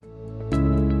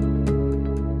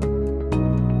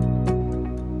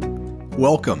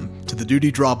Welcome to the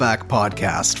Duty Drawback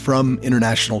Podcast from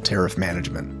International Tariff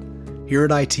Management. Here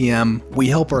at ITM, we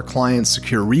help our clients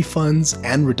secure refunds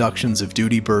and reductions of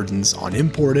duty burdens on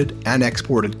imported and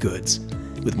exported goods,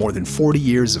 with more than 40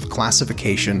 years of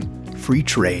classification, free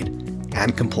trade,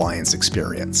 and compliance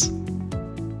experience.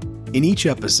 In each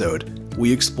episode,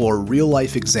 we explore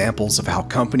real-life examples of how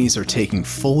companies are taking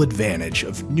full advantage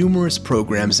of numerous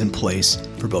programs in place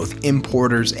for both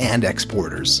importers and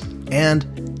exporters, and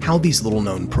how these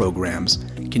little-known programs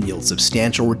can yield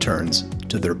substantial returns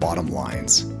to their bottom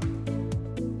lines.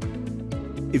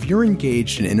 If you're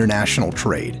engaged in international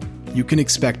trade, you can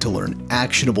expect to learn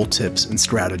actionable tips and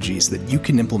strategies that you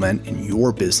can implement in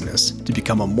your business to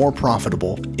become a more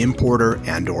profitable importer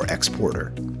and/or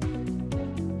exporter.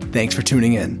 Thanks for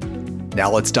tuning in.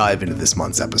 Now let's dive into this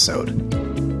month's episode.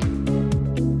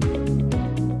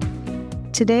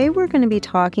 Today we're going to be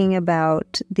talking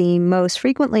about the most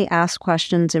frequently asked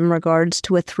questions in regards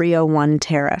to a 301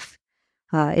 tariff.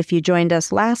 If you joined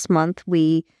us last month,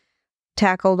 we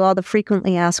tackled all the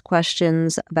frequently asked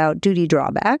questions about duty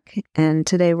drawback, and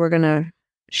today we're going to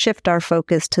shift our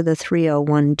focus to the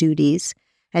 301 duties.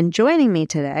 And joining me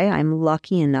today, I'm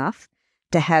lucky enough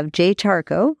to have Jay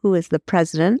Charco, who is the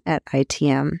president at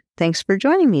ITM. Thanks for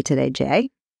joining me today,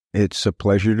 Jay. It's a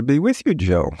pleasure to be with you,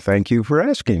 Joe. Thank you for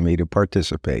asking me to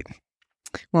participate.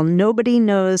 Well, nobody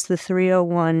knows the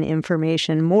 301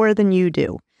 information more than you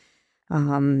do.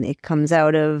 It comes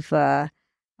out of a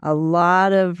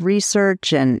lot of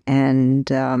research and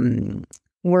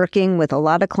working with a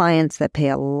lot of clients that pay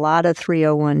a lot of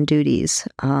 301 duties.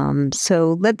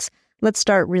 So let's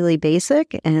start really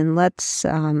basic, and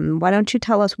why don't you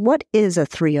tell us, what is a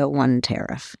 301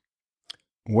 tariff?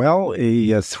 Well,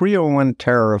 a 301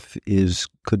 tariff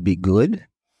could be good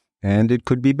and it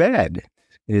could be bad.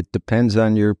 It depends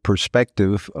on your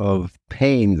perspective of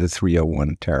paying the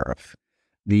 301 tariff.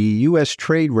 The U.S.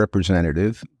 Trade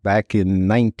Representative back in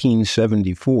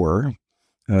 1974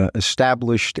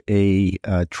 established a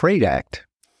trade act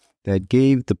that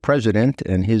gave the president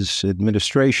and his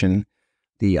administration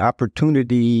the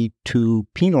opportunity to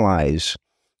penalize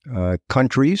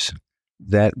countries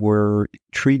that were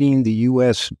treating the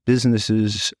U.S.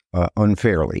 businesses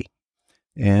unfairly.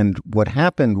 And what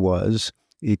happened was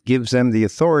it gives them the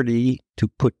authority to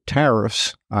put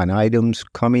tariffs on items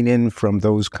coming in from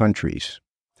those countries.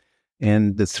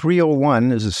 And the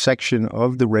 301 is a section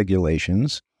of the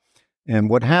regulations. And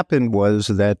what happened was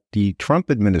that the Trump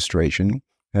administration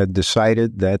had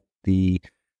decided that the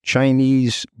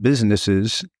Chinese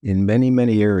businesses in many,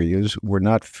 many areas were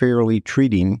not fairly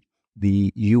treating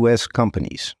the U.S.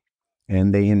 companies,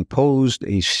 and they imposed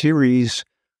a series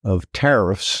of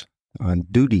tariffs on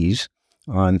duties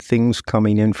on things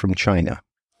coming in from China.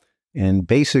 And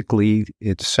basically,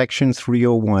 it's Section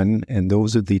 301, and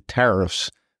those are the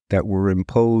tariffs that were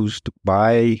imposed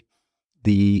by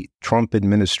the Trump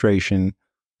administration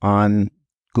on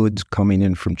goods coming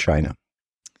in from China.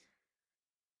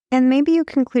 And maybe you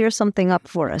can clear something up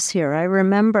for us here. I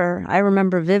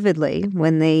remember vividly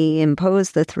when they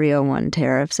imposed the 301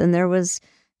 tariffs, and there was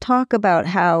talk about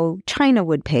how China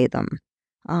would pay them.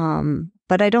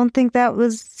 But I don't think that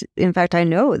was, in fact, I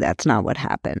know that's not what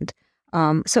happened.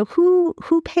 So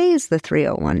who pays the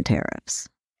 301 tariffs?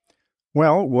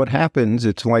 Well, what happens,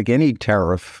 it's like any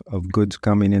tariff of goods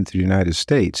coming into the United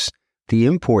States. The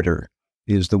importer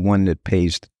is the one that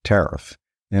pays the tariff.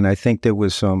 And I think there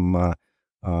was some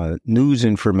news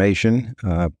information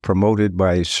promoted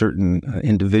by certain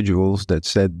individuals that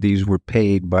said these were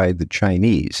paid by the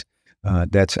Chinese.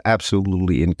 That's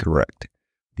absolutely incorrect.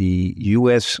 The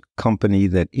U.S. company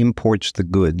that imports the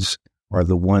goods are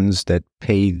the ones that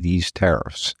pay these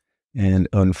tariffs. And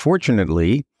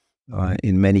unfortunately,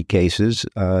 in many cases,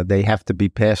 they have to be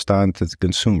passed on to the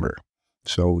consumer.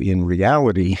 So in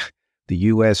reality, the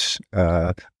U.S.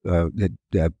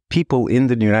 People in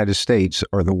the United States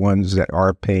are the ones that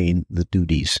are paying the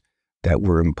duties that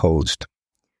were imposed.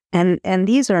 And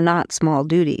these are not small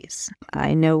duties.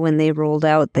 I know when they rolled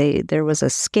out, there was a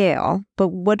scale. But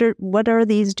what are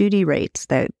these duty rates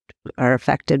that are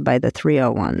affected by the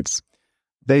 301s?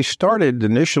 They started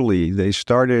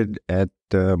at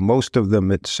most of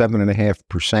them at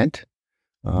 7.5%.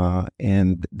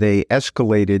 And they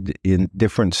escalated in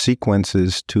different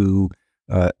sequences to,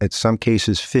 at some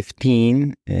cases,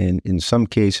 15, and in some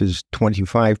cases,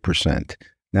 25%.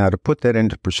 Now, to put that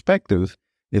into perspective,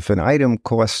 if an item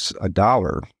costs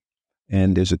 $1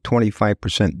 and there's a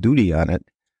 25% duty on it,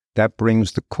 that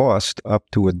brings the cost up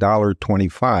to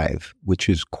 $1.25, which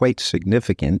is quite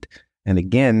significant. And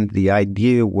again, the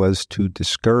idea was to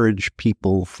discourage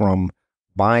people from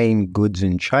buying goods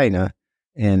in China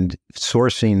and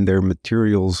sourcing their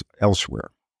materials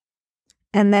elsewhere.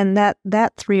 And then that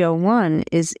 301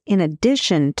 is in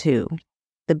addition to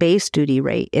the base duty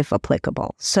rate, if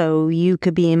applicable. So you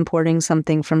could be importing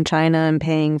something from China and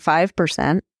paying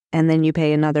 5%, and then you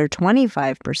pay another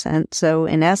 25%. So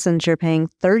in essence, you're paying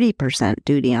 30%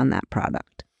 duty on that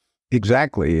product.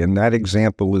 Exactly. And that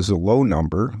example is a low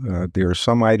number. There are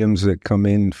some items that come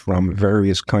in from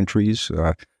various countries.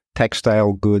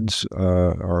 Textile goods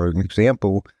are an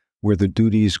example where the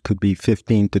duties could be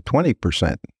 15 to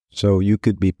 20%. So you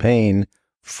could be paying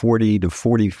 40 to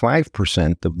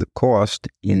 45% of the cost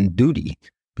in duty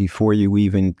before you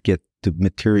even get the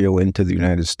material into the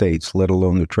United States, let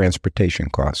alone the transportation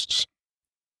costs.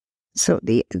 So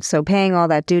paying all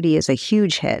that duty is a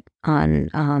huge hit on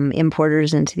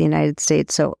importers into the United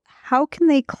States. So how can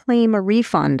they claim a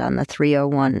refund on the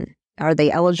 301? Are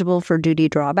they eligible for duty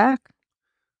drawback?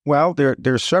 Well, there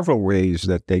are several ways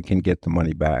that they can get the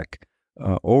money back.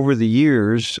 Over the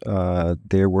years,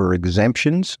 there were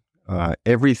exemptions.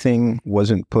 Everything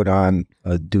wasn't put on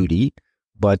a duty,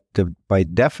 but by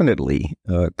definitely,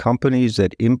 companies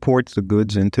that import the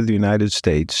goods into the United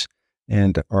States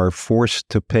and are forced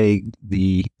to pay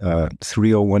the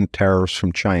 301 tariffs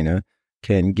from China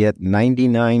can get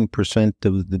 99%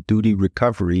 of the duty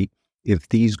recovery if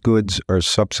these goods are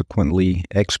subsequently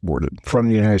exported from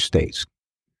the United States.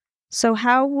 So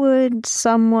how would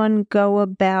someone go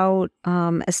about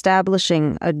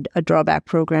establishing a drawback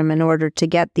program in order to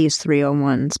get these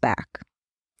 301s back?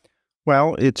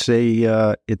 Well, it's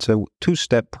a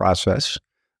two-step process.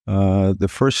 The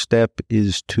first step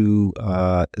is to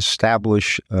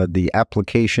establish the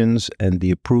applications and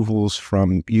the approvals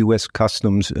from U.S.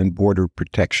 Customs and Border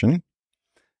Protection.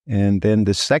 And then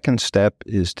the second step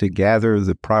is to gather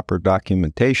the proper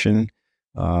documentation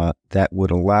that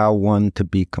would allow one to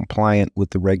be compliant with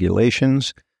the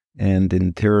regulations and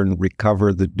in turn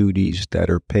recover the duties that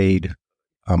are paid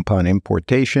upon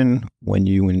importation when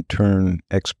you in turn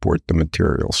export the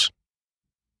materials.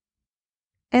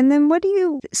 And then what do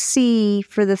you see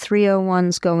for the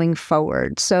 301s going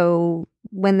forward? So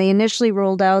when they initially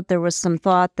rolled out, there was some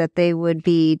thought that they would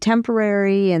be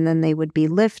temporary and then they would be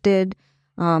lifted.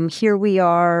 Here we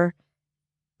are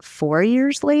 4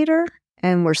 years later,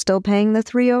 and we're still paying the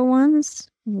 301s.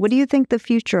 What do you think the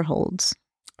future holds?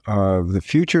 The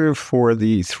future for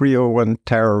the 301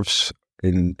 tariffs,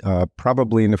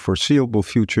 probably in the foreseeable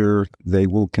future, they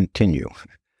will continue.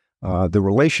 The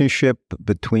relationship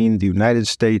between the United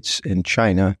States and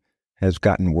China has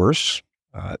gotten worse.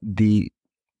 The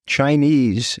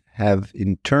Chinese have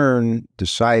in turn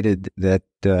decided that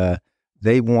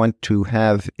they want to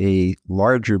have a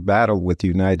larger battle with the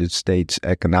United States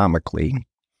economically,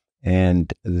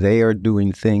 and they are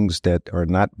doing things that are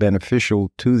not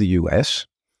beneficial to the U.S.,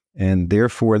 and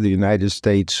therefore the United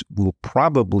States will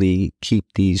probably keep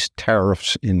these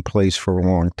tariffs in place for a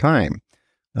long time.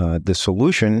 The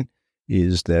solution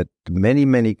is that many,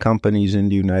 many companies in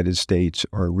the United States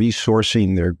are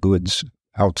resourcing their goods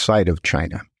outside of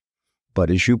China. But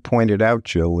as you pointed out,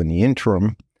 Joe, in the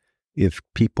interim, if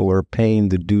people are paying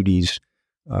the duties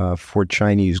for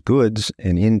Chinese goods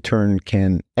and in turn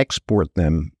can export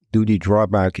them, duty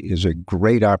drawback is a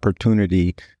great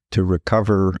opportunity to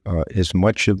recover as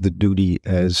much of the duty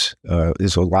as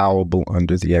is allowable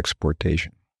under the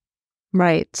exportation.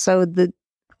 Right. So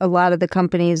a lot of the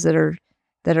companies that are,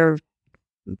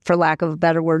 for lack of a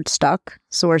better word, stuck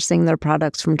sourcing their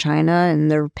products from China,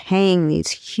 and they're paying these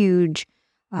huge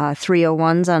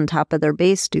 301s on top of their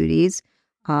base duties.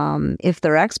 If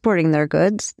they're exporting their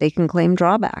goods, they can claim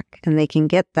drawback and they can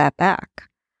get that back.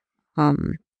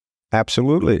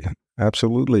 Absolutely.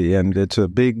 And it's a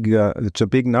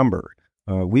big number.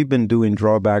 We've been doing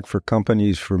drawback for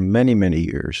companies for many, many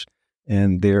years.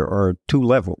 And there are two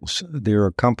levels. There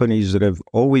are companies that have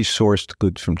always sourced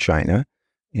goods from China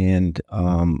and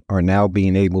are now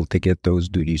being able to get those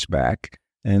duties back.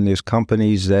 And there's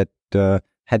companies that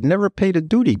had never paid a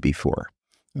duty before.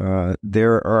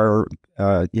 There are,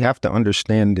 you have to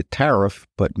understand the tariff,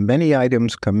 but many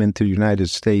items come into the United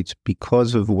States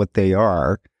because of what they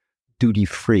are,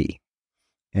 duty-free.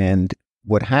 And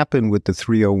what happened with the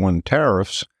 301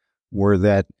 tariffs were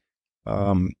that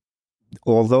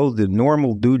although the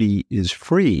normal duty is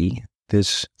free,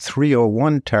 this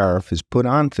 301 tariff is put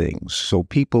on things. So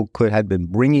people had been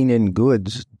bringing in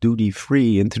goods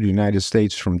duty-free into the United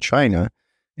States from China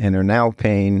and are now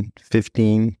paying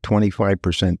 15,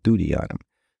 25% duty on them.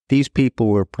 These people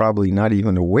were probably not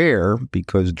even aware,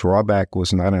 because drawback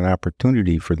was not an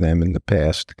opportunity for them in the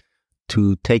past,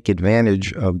 to take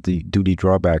advantage of the duty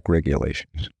drawback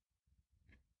regulations.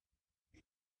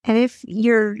 And if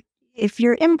you're if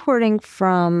you're importing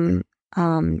from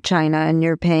China and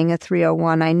you're paying a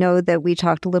 301, I know that we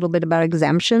talked a little bit about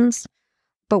exemptions,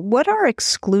 but what are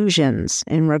exclusions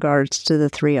in regards to the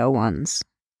 301s?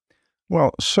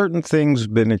 Well, certain things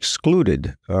have been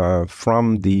excluded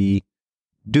from the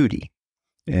duty,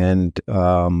 and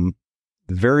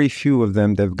very few of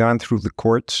them, they've gone through the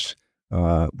courts,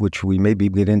 which we maybe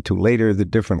get into later, the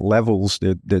different levels.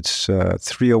 That's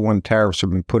 301 tariffs have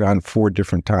been put on 4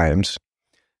 different times.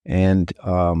 And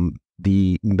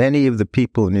many of the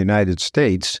people in the United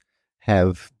States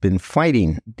have been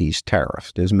fighting these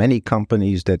tariffs. There's many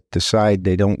companies that decide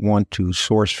they don't want to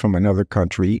source from another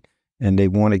country, and they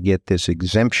want to get this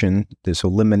exemption, this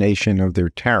elimination of their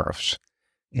tariffs.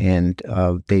 And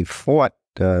they fought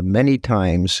many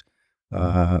times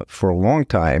for a long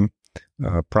time,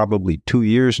 probably 2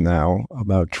 years now,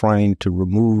 about trying to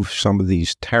remove some of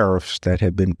these tariffs that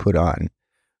have been put on.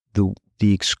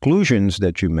 The exclusions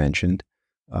that you mentioned,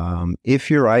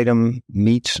 if your item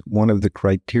meets one of the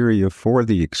criteria for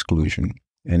the exclusion,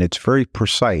 and it's very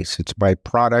precise, it's by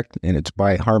product and it's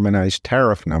by harmonized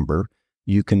tariff number,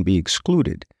 you can be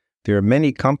excluded. There are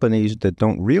many companies that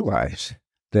don't realize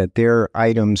that their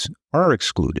items are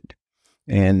excluded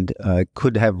and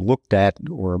could have looked at,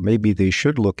 or maybe they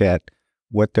should look at,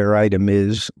 what their item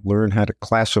is, learn how to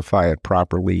classify it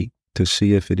properly to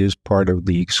see if it is part of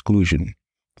the exclusion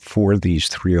for these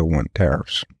 301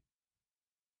 tariffs.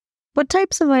 What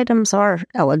types of items are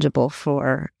eligible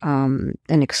for an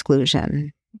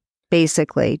exclusion?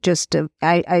 Basically,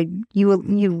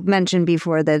 you mentioned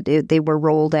before that they were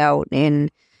rolled out in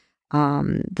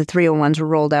the 301s were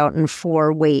rolled out in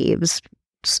 4 waves,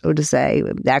 so to say,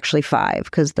 actually 5,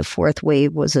 because the 4th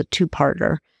wave was a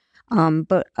 2-parter.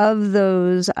 But of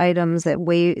those items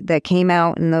that came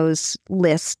out in those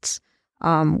lists,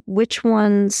 which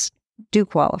ones do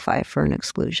qualify for an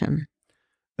exclusion?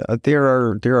 There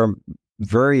are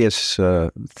various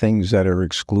things that are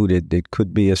excluded. It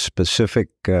could be a specific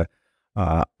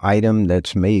item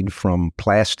that's made from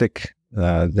plastic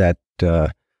that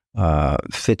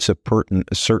fits a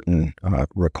certain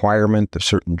requirement, a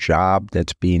certain job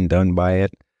that's being done by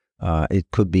it. It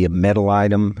could be a metal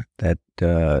item that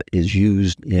is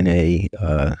used in a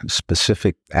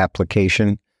specific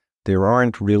application. There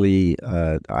aren't really,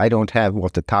 I don't have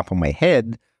off the top of my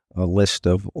head a list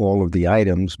of all of the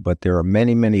items, but there are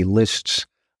many, many lists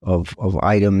of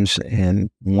items, and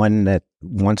one that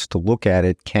wants to look at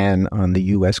it can, on the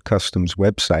U.S. Customs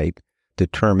website,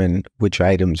 determine which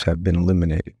items have been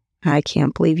eliminated. I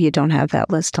can't believe you don't have that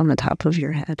list on the top of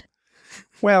your head.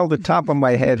 Well, the top of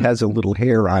my head has a little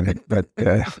hair on it, but...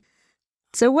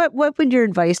 So what would your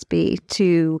advice be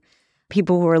to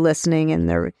people who are listening and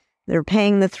they're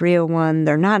paying the 301,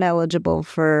 they're not eligible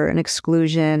for an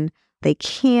exclusion, they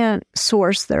can't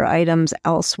source their items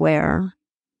elsewhere,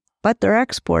 but they're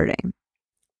exporting?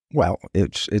 Well,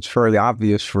 it's fairly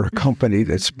obvious for a company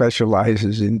that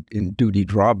specializes in duty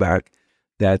drawback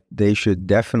that they should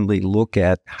definitely look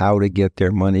at how to get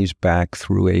their monies back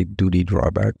through a duty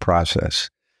drawback process.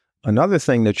 Another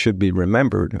thing that should be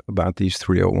remembered about these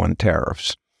 301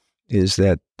 tariffs is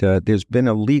that there's been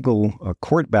a legal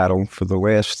court battle for the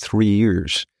last 2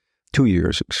 years,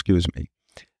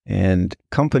 and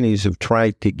companies have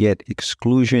tried to get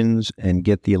exclusions and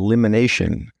get the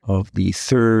elimination of the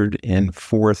 3rd and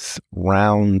 4th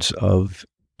rounds of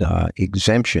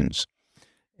exemptions.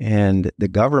 And the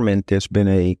government, there's been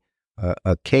a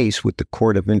case with the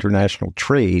Court of International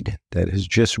Trade that has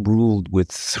just ruled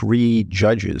with 3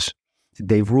 judges.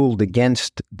 They've ruled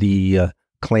against the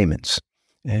claimants,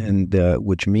 and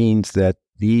which means that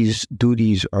these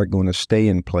duties are going to stay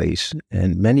in place.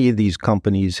 And many of these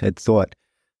companies had thought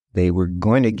they were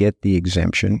going to get the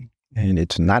exemption, and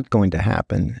it's not going to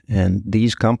happen. And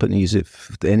these companies,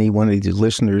 if any one of these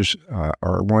listeners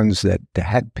are ones that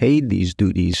had paid these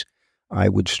duties, I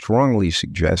would strongly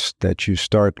suggest that you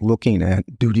start looking at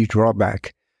duty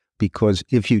drawback, because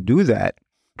if you do that,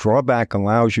 drawback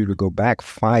allows you to go back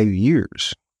 5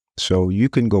 years. So you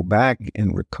can go back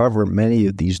and recover many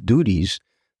of these duties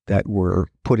that were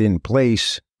put in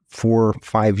place 4 or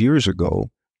 5 years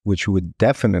ago, which would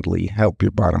definitely help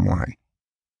your bottom line.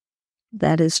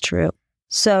 That is true.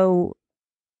 So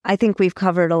I think we've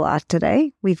covered a lot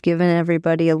today. We've given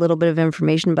everybody a little bit of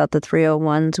information about the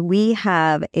 301s. We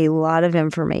have a lot of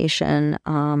information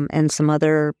and some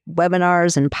other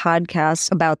webinars and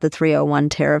podcasts about the 301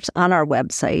 tariffs on our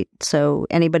website. So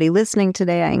anybody listening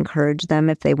today, I encourage them,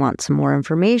 if they want some more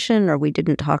information or we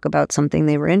didn't talk about something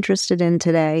they were interested in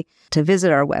today, to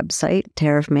visit our website,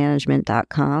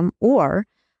 tariffmanagement.com, or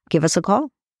give us a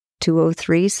call.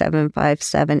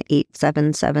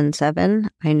 203-757-8777.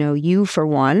 I know you, for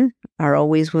one, are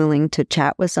always willing to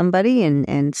chat with somebody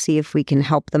and see if we can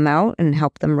help them out and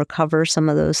help them recover some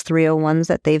of those 301s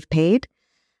that they've paid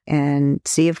and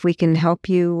see if we can help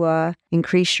you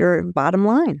increase your bottom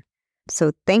line.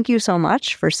 So thank you so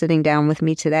much for sitting down with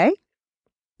me today.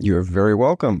 You're very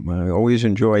welcome. I always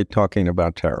enjoy talking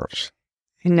about tariffs.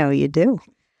 I know you do.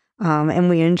 And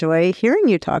we enjoy hearing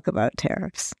you talk about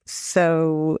tariffs.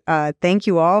 So thank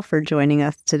you all for joining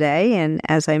us today. And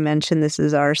as I mentioned, this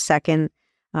is our second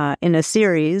in a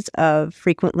series of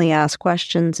frequently asked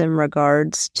questions in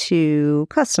regards to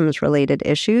customs-related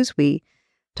issues. We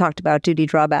talked about duty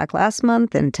drawback last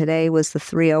month, and today was the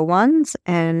 301s.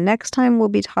 And next time we'll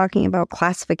be talking about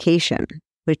classification,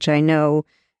 which I know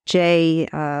Jay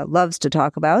loves to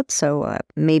talk about. So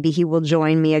maybe he will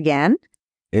join me again.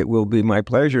 It will be my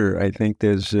pleasure. I think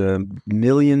there's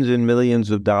millions and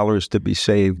millions of dollars to be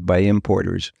saved by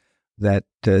importers that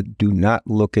do not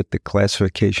look at the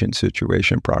classification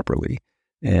situation properly.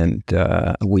 And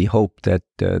we hope that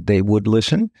they would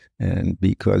listen, and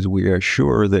because we are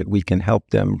sure that we can help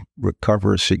them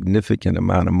recover a significant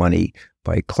amount of money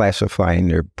by classifying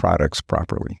their products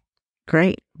properly.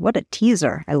 Great. What a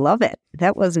teaser. I love it.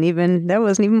 That wasn't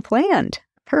even planned.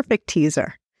 Perfect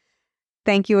teaser.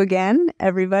 Thank you again,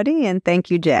 everybody, and thank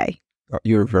you, Jay.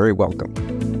 You're very welcome.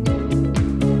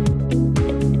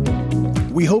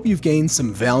 We hope you've gained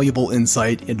some valuable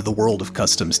insight into the world of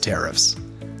customs tariffs.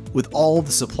 With all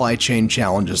the supply chain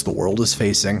challenges the world is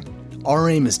facing, our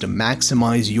aim is to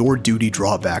maximize your duty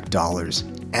drawback dollars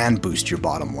and boost your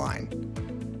bottom line.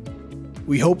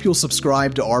 We hope you'll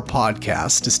subscribe to our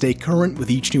podcast to stay current with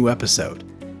each new episode,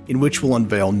 in which we'll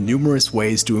unveil numerous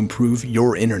ways to improve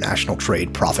your international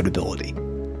trade profitability.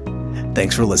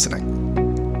 Thanks for listening.